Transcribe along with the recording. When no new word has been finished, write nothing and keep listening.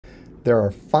there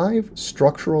are 5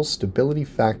 structural stability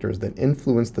factors that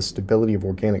influence the stability of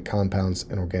organic compounds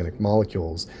and organic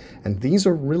molecules. And these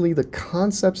are really the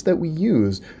concepts that we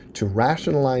use to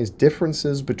rationalize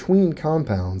differences between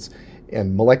compounds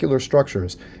and molecular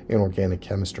structures in organic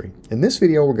chemistry. In this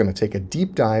video, we're going to take a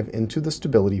deep dive into the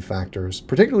stability factors,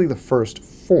 particularly the first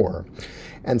 4,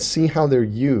 and see how they're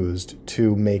used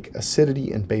to make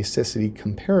acidity and basicity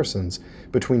comparisons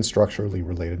between structurally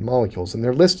related molecules. And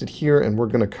they're listed here, and we're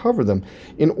going to cover them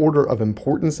in order of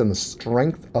importance and the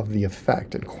strength of the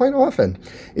effect. And quite often,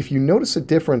 if you notice a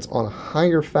difference on a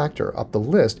higher factor up the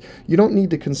list, you don't need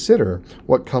to consider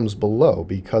what comes below,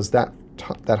 because that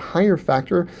higher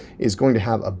factor is going to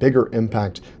have a bigger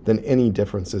impact than any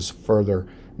differences further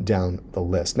down the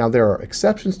list. Now, there are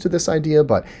exceptions to this idea,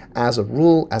 but as a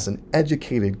rule, as an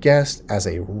educated guess, as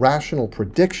a rational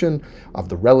prediction of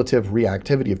the relative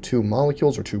reactivity of 2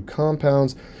 molecules or 2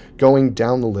 compounds, going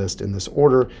down the list in this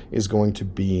order is going to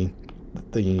be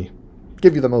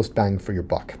give you the most bang for your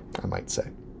buck, I might say.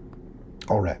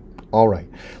 All right.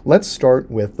 Let's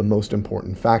start with the most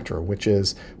important factor, which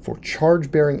is for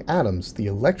charge-bearing atoms, the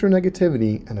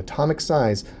electronegativity and atomic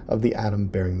size of the atom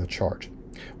bearing the charge.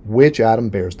 Which atom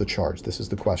bears the charge? This is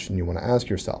the question you want to ask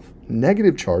yourself.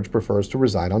 Negative charge prefers to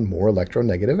reside on more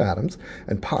electronegative atoms,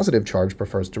 and positive charge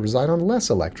prefers to reside on less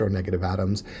electronegative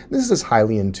atoms. This is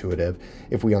highly intuitive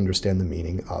if we understand the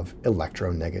meaning of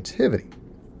electronegativity.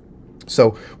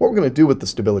 So what we're going to do with the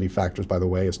stability factors, by the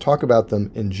way, is talk about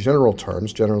them in general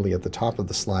terms, generally at the top of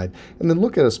the slide, and then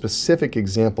look at a specific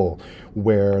example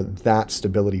where that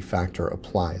stability factor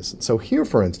applies. So here,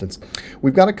 for instance,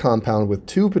 we've got a compound with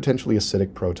 2 potentially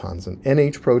acidic protons, an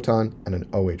NH proton and an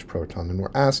OH proton, and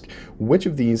we're asked which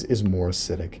of these is more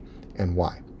acidic and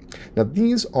why. Now,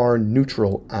 these are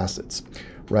neutral acids,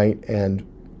 right? And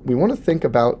we want to think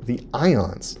about the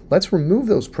ions. Let's remove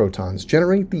those protons,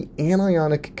 generate the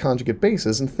anionic conjugate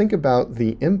bases, and think about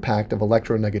the impact of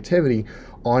electronegativity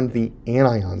on the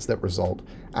anions that result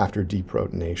after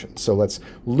deprotonation. So let's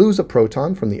lose a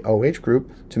proton from the OH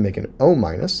group to make an O-,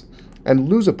 and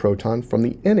lose a proton from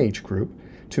the NH group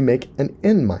to make an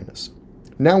N-.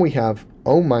 Now we have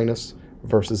O-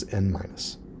 versus N-.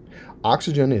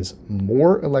 Oxygen is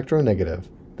more electronegative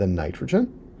than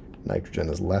nitrogen. Nitrogen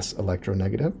is less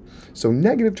electronegative. So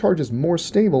negative charge is more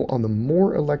stable on the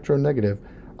more electronegative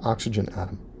oxygen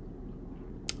atom.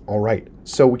 All right,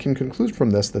 so we can conclude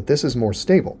from this that this is more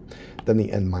stable than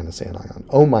the N- anion.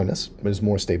 O- is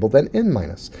more stable than N-.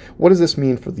 What does this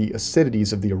mean for the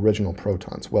acidities of the original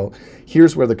protons? Well,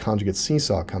 here's where the conjugate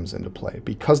seesaw comes into play.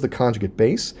 Because the conjugate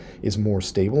base is more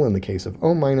stable in the case of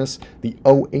O-, the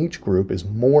OH group is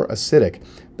more acidic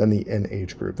than the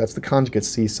NH group. That's the conjugate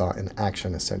seesaw in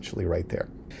action, essentially, right there.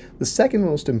 The second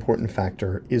most important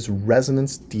factor is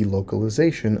resonance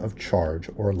delocalization of charge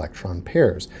or electron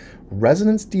pairs.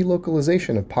 Resonance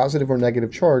delocalization of positive or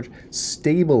negative charge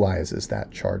stabilizes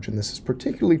that charge, and this is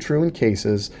particularly true in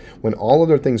cases when all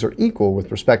other things are equal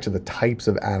with respect to the types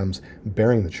of atoms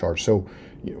bearing the charge. So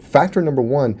factor number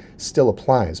 1 still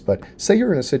applies, but say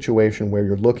you're in a situation where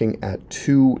you're looking at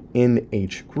 2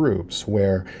 NH groups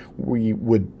where we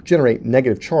would generate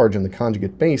negative charge in the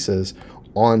conjugate bases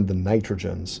on the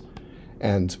nitrogens,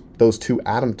 and those 2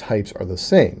 atom types are the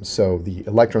same, so the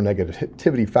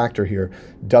electronegativity factor here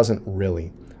doesn't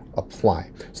really apply.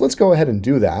 So let's go ahead and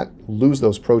do that, lose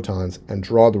those protons, and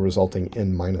draw the resulting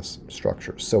N-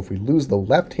 structure. So if we lose the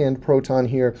left-hand proton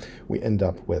here, we end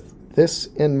up with this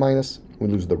N-. We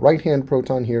lose the right-hand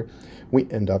proton here, we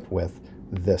end up with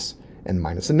this N-.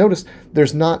 And notice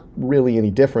there's not really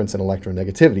any difference in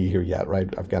electronegativity here yet,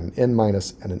 right? I've got an N-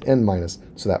 and an N-,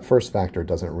 so that first factor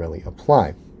doesn't really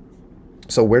apply.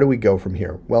 So where do we go from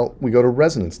here? Well, we go to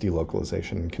resonance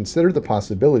delocalization and consider the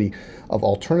possibility of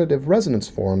alternative resonance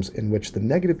forms in which the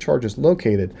negative charge is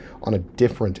located on a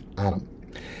different atom.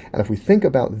 And if we think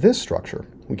about this structure,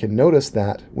 we can notice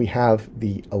that we have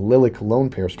the allylic lone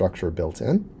pair structure built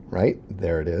in, right?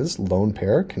 There it is, lone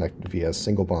pair connected via a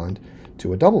single bond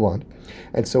to a double bond.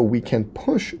 And so we can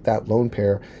push that lone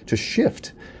pair to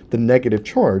shift the negative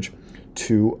charge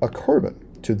to a carbon,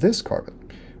 to this carbon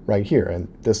right here. And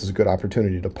this is a good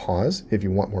opportunity to pause if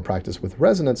you want more practice with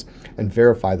resonance and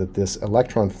verify that this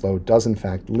electron flow does in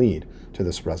fact lead to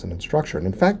this resonance structure. And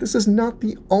in fact, this is not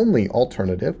the only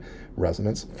alternative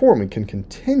resonance form. We can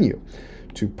continue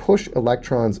to push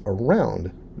electrons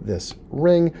around this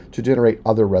ring to generate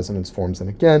other resonance forms. And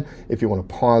again, if you want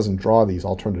to pause and draw these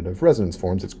alternative resonance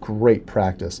forms, it's great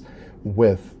practice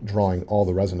with drawing all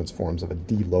the resonance forms of a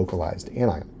delocalized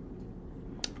anion.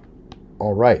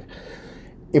 All right.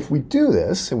 If we do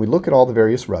this, and we look at all the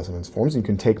various resonance forms, and you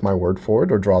can take my word for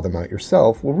it or draw them out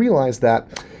yourself, we'll realize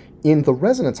that In the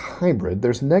resonance hybrid,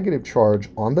 there's negative charge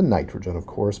on the nitrogen, of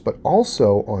course, but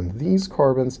also on these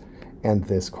carbons and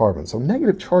this carbon. So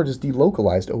negative charge is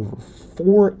delocalized over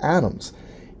 4 atoms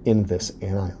in this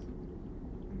anion.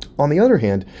 On the other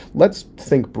hand, let's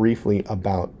think briefly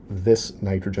about this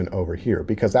nitrogen over here,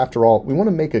 because after all, we want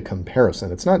to make a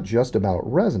comparison. It's not just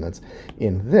about resonance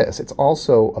in this, it's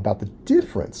also about the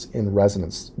difference in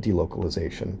resonance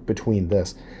delocalization between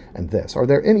this and this. Are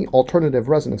there any alternative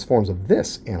resonance forms of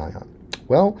this anion?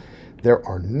 Well, there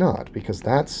are not, because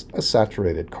that's a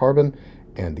saturated carbon,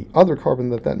 and the other carbon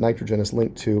that that nitrogen is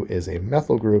linked to is a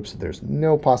methyl group, so there's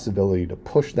no possibility to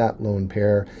push that lone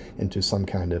pair into some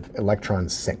kind of electron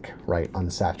sink, right,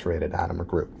 unsaturated atom or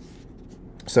group.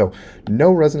 So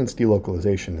no resonance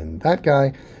delocalization in that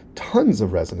guy, tons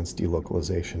of resonance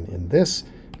delocalization in this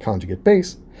conjugate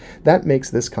base. That makes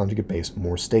this conjugate base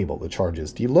more stable. The charge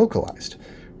is delocalized,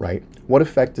 right? What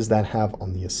effect does that have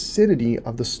on the acidity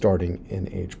of the starting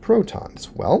NH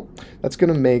protons? Well, that's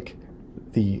going to make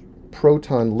the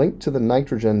proton linked to the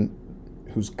nitrogen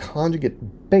whose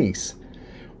conjugate base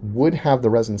would have the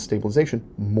resonance stabilization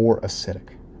more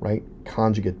acidic, right?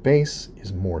 Conjugate base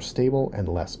is more stable and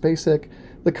less basic.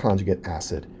 The conjugate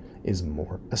acid is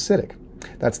more acidic.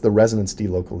 That's the resonance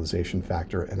delocalization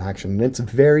factor in action, and it's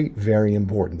very, very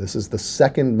important. This is the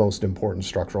second most important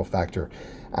structural factor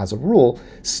as a rule,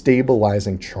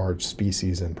 stabilizing charged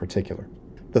species in particular.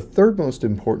 The third most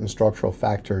important structural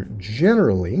factor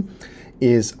generally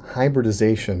is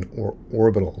hybridization or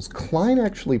orbitals. Klein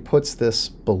actually puts this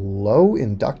below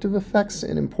inductive effects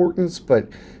in importance, but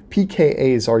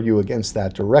pKa's argue against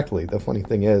that directly. The funny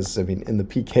thing is, I mean, in the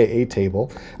pKa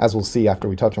table, as we'll see after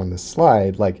we touch on this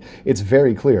slide, like, it's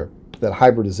very clear that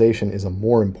hybridization is a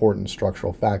more important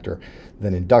structural factor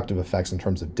than inductive effects in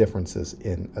terms of differences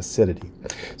in acidity.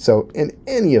 So in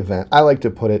any event, I like to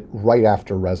put it right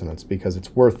after resonance because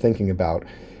it's worth thinking about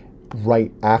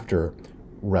right after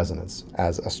resonance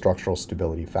as a structural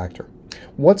stability factor.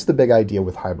 What's the big idea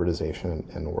with hybridization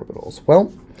and orbitals?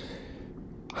 Well,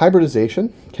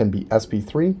 hybridization can be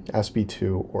sp3,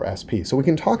 sp2, or sp. So we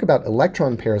can talk about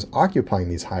electron pairs occupying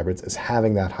these hybrids as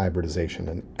having that hybridization: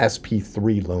 an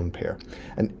sp3 lone pair,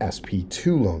 an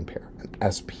sp2 lone pair, an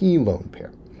sp lone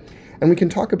pair. And we can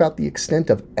talk about the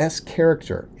extent of s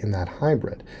character in that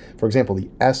hybrid. For example, the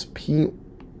sp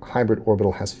hybrid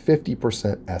orbital has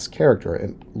 50% s character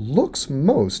and looks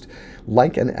most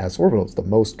like an s orbital. It's the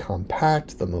most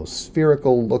compact, the most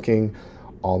spherical looking,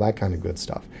 all that kind of good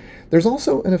stuff. There's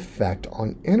also an effect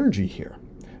on energy here.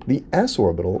 The s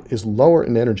orbital is lower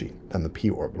in energy than the p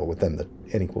orbital within the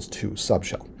n equals 2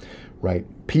 subshell, right?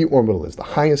 P orbital is the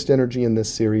highest energy in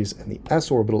this series, and the s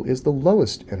orbital is the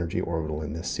lowest energy orbital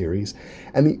in this series.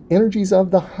 And the energies of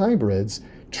the hybrids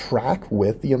track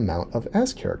with the amount of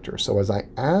s character. So as I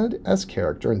add s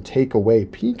character and take away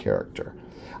p character,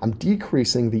 I'm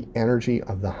decreasing the energy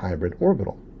of the hybrid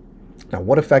orbital. Now,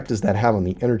 what effect does that have on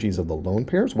the energies of the lone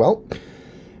pairs? Well,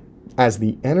 as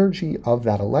the energy of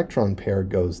that electron pair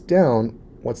goes down,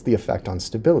 what's the effect on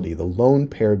stability? The lone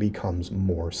pair becomes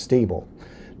more stable.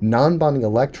 Non-bonding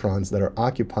electrons that are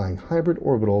occupying hybrid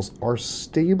orbitals are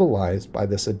stabilized by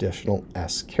this additional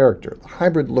s character. The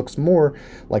hybrid looks more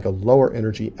like a lower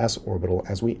energy s orbital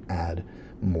as we add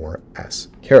more s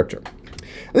character.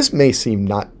 This may seem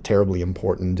not terribly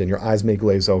important, and your eyes may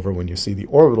glaze over when you see the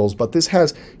orbitals, but this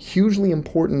has hugely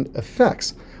important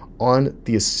effects on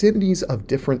the acidities of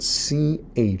different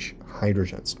CH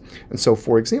hydrogens. And so,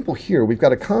 for example, here we've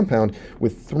got a compound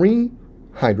with 3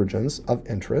 hydrogens of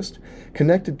interest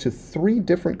connected to 3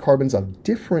 different carbons of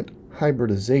different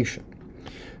hybridization.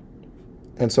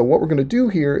 And so what we're going to do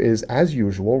here is, as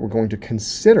usual, we're going to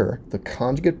consider the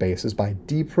conjugate bases by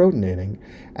deprotonating,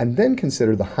 and then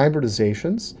consider the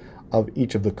hybridizations of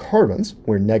each of the carbons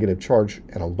where negative charge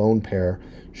and a lone pair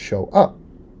show up,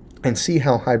 and see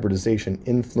how hybridization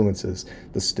influences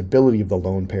the stability of the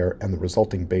lone pair and the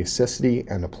resulting basicity,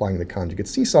 and applying the conjugate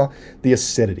seesaw, the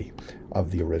acidity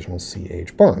of the original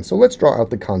CH bond. So let's draw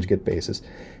out the conjugate bases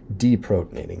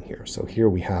deprotonating here. So here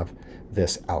we have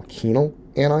this alkenyl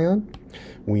anion.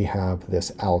 We have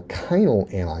this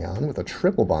alkynyl anion with a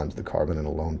triple bond to the carbon and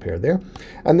a lone pair there.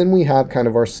 And then we have kind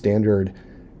of our standard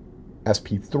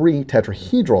sp3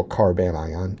 tetrahedral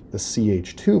carbanion, the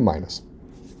CH2 minus.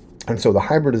 And so the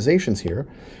hybridizations here,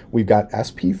 we've got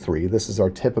sp3. This is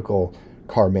our typical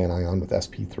carbanion with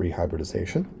sp3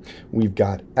 hybridization. We've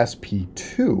got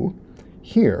sp2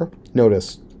 here.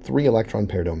 Notice 3 electron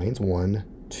pair domains, 1,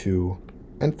 2,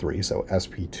 and 3, so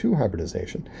sp2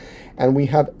 hybridization. And we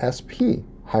have sp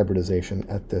hybridization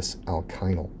at this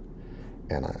alkynyl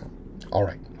anion. All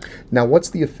right. Now, what's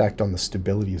the effect on the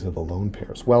stabilities of the lone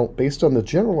pairs? Well, based on the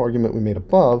general argument we made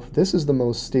above, this is the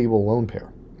most stable lone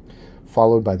pair,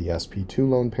 followed by the sp2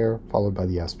 lone pair, followed by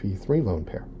the sp3 lone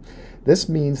pair. This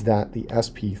means that the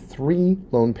sp3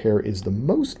 lone pair is the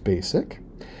most basic,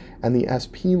 and the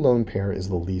sp lone pair is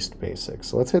the least basic.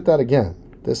 So let's hit that again.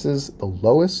 This is the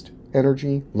lowest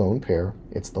energy lone pair.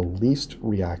 It's the least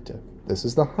reactive. This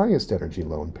is the highest energy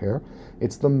lone pair.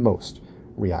 It's the most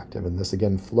reactive. And this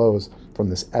again flows from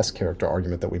this S character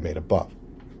argument that we made above.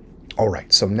 All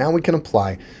right, so now we can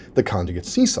apply the conjugate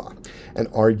seesaw and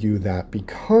argue that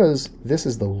because this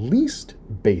is the least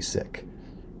basic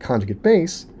conjugate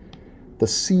base, the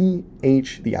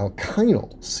CH, the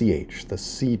alkynyl CH, the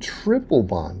C triple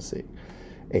bond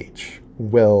CH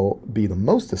will be the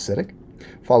most acidic,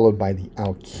 followed by the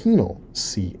alkenyl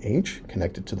CH,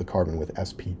 connected to the carbon with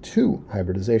sp2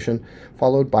 hybridization,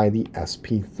 followed by the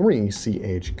sp3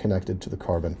 CH, connected to the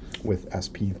carbon with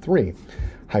sp3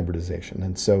 hybridization.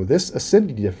 And so this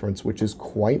acidity difference, which is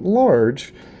quite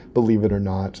large, believe it or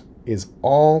not, is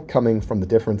all coming from the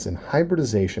difference in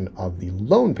hybridization of the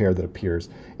lone pair that appears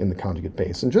in the conjugate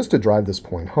base. And just to drive this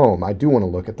point home, I do want to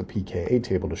look at the pKa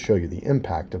table to show you the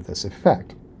impact of this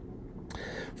effect.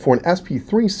 For an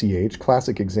sp3CH,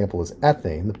 classic example is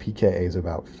ethane, the pKa is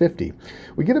about 50.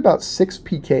 We get about 6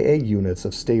 pKa units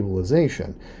of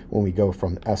stabilization when we go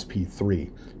from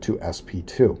sp3 to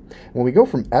sp2. When we go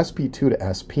from sp2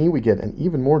 to sp, we get an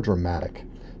even more dramatic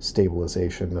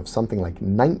stabilization of something like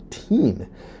 19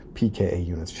 pKa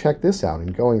units. Check this out.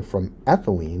 In going from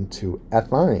ethylene to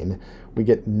ethine, we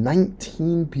get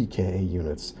 19 pKa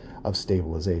units of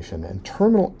stabilization. And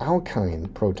terminal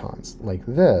alkyne protons like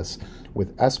this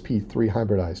with sp3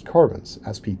 hybridized carbons,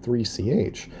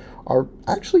 sp3CH, are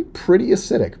actually pretty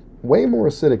acidic, way more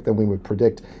acidic than we would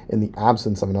predict in the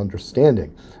absence of an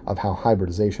understanding of how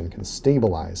hybridization can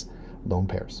stabilize lone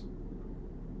pairs.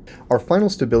 Our final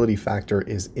stability factor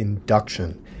is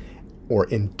induction, or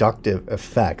inductive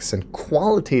effects. And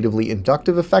qualitatively,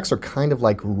 inductive effects are kind of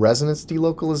like resonance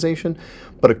delocalization,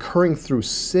 but occurring through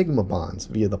sigma bonds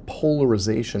via the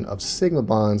polarization of sigma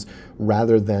bonds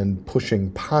rather than pushing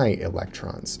pi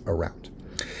electrons around.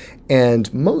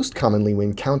 And most commonly, we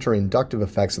encounter inductive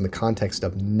effects in the context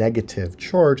of negative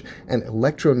charge and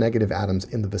electronegative atoms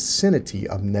in the vicinity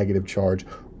of negative charge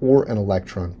or an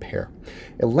electron pair.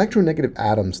 Electronegative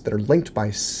atoms that are linked by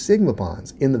sigma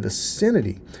bonds in the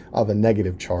vicinity of a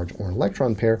negative charge or an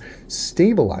electron pair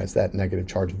stabilize that negative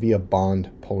charge via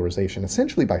bond polarization,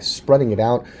 essentially by spreading it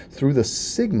out through the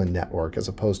sigma network as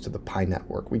opposed to the pi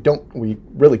network. We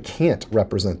really can't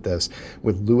represent this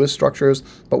with Lewis structures,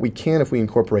 but we can if we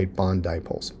incorporate bond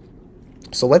dipoles.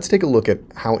 So let's take a look at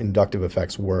how inductive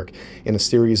effects work in a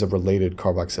series of related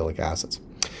carboxylic acids.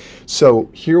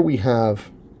 So here we have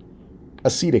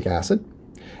acetic acid,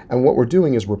 and what we're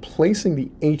doing is replacing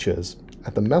the H's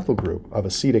at the methyl group of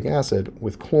acetic acid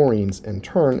with chlorines in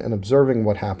turn and observing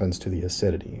what happens to the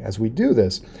acidity. As we do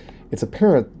this, it's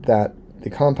apparent that the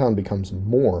compound becomes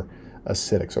more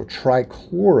acidic. So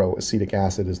trichloroacetic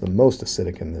acid is the most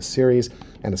acidic in this series,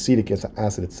 and acetic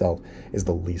acid itself is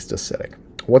the least acidic.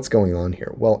 What's going on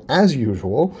here? Well, as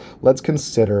usual, let's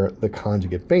consider the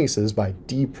conjugate bases by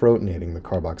deprotonating the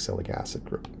carboxylic acid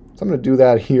group. So I'm going to do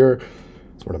that here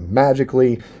sort of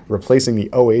magically, replacing the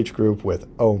OH group with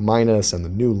O- and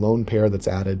the new lone pair that's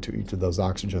added to each of those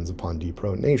oxygens upon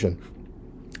deprotonation.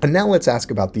 And now let's ask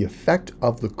about the effect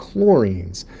of the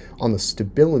chlorines on the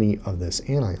stability of this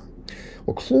anion.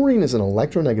 Well, chlorine is an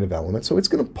electronegative element, so it's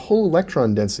going to pull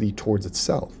electron density towards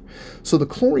itself. So the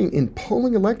chlorine, in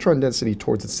pulling electron density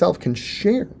towards itself, can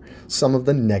share some of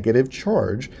the negative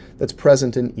charge that's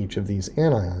present in each of these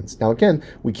anions. Now again,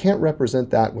 we can't represent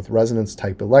that with resonance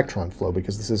type electron flow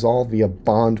because this is all via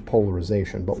bond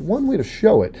polarization. But one way to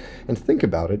show it and think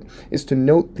about it is to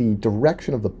note the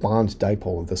direction of the bond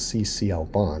dipole of the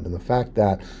CCl bond and the fact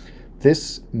that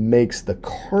this makes the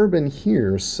carbon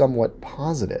here somewhat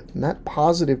positive. And that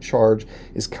positive charge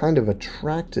is kind of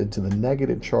attracted to the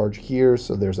negative charge here,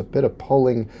 so there's a bit of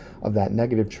pulling of that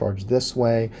negative charge this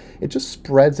way. It just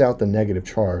spreads out the negative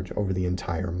charge over the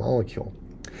entire molecule.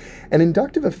 And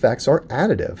inductive effects are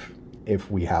additive.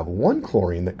 If we have one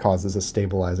chlorine that causes a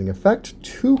stabilizing effect,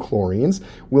 2 chlorines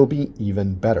will be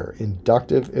even better.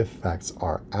 Inductive effects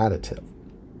are additive.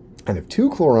 And if 2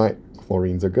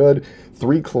 chlorines are good,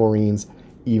 3 chlorines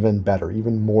even better,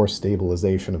 even more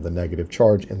stabilization of the negative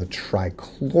charge in the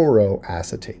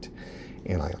trichloroacetate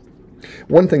anion.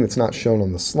 One thing that's not shown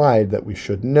on the slide that we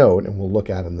should note, and we'll look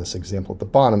at in this example at the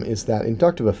bottom, is that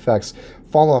inductive effects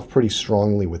fall off pretty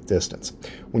strongly with distance.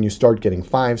 When you start getting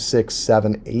 5, 6,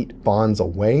 7, 8 bonds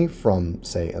away from,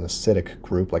 say, an acidic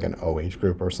group, like an OH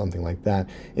group or something like that,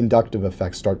 inductive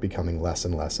effects start becoming less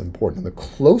and less important. And the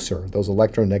closer those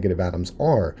electronegative atoms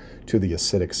are to the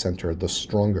acidic center, the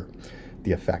stronger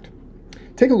the effect.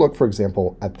 Take a look, for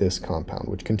example, at this compound,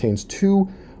 which contains 2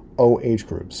 OH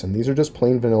groups, and these are just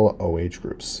plain vanilla OH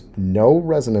groups. No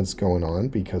resonance going on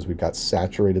because we've got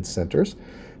saturated centers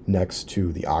next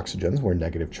to the oxygens where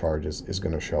negative charge is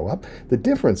going to show up. The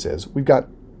difference is we've got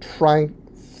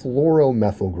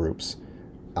trifluoromethyl groups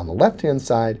on the left-hand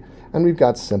side, and we've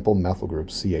got simple methyl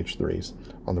groups, CH3s,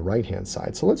 on the right-hand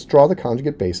side. So let's draw the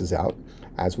conjugate bases out,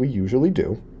 as we usually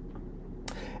do,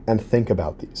 and think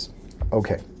about these.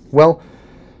 Okay, well,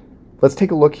 let's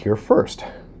take a look here first.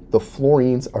 The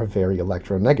fluorines are very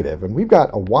electronegative, and we've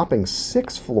got a whopping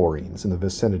 6 fluorines in the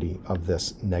vicinity of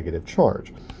this negative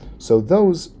charge. So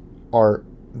those are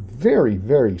very,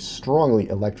 very strongly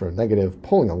electronegative,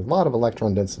 pulling a lot of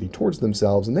electron density towards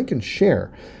themselves, and they can share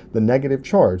the negative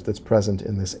charge that's present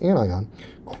in this anion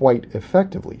quite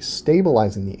effectively,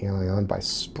 stabilizing the anion by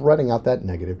spreading out that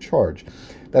negative charge.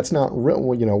 That's not real,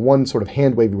 one sort of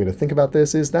hand-wavy way to think about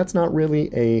this is that's not really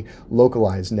a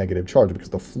localized negative charge because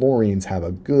the fluorines have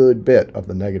a good bit of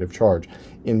the negative charge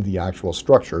in the actual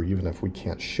structure, even if we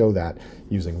can't show that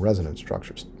using resonance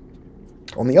structures.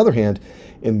 On the other hand,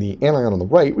 in the anion on the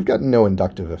right, we've got no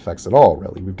inductive effects at all,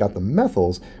 really. We've got the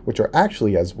methyls, which are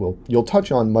actually, as you'll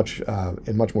touch on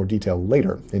in much more detail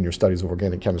later in your studies of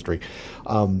organic chemistry,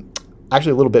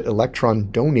 actually a little bit electron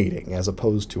donating as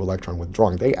opposed to electron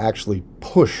withdrawing. They actually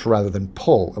push rather than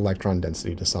pull electron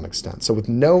density to some extent. So with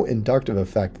no inductive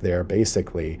effect there,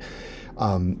 basically,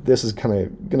 this is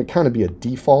going to be a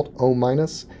default O-.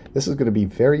 This is going to be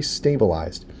very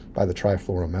stabilized by the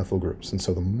trifluoromethyl groups. And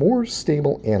so the more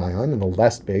stable anion and the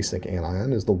less basic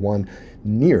anion is the one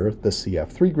near the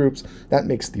CF3 groups. That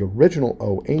makes the original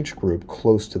OH group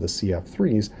close to the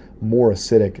CF3s more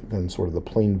acidic than sort of the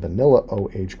plain vanilla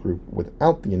OH group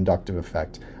without the inductive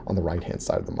effect on the right-hand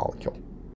side of the molecule.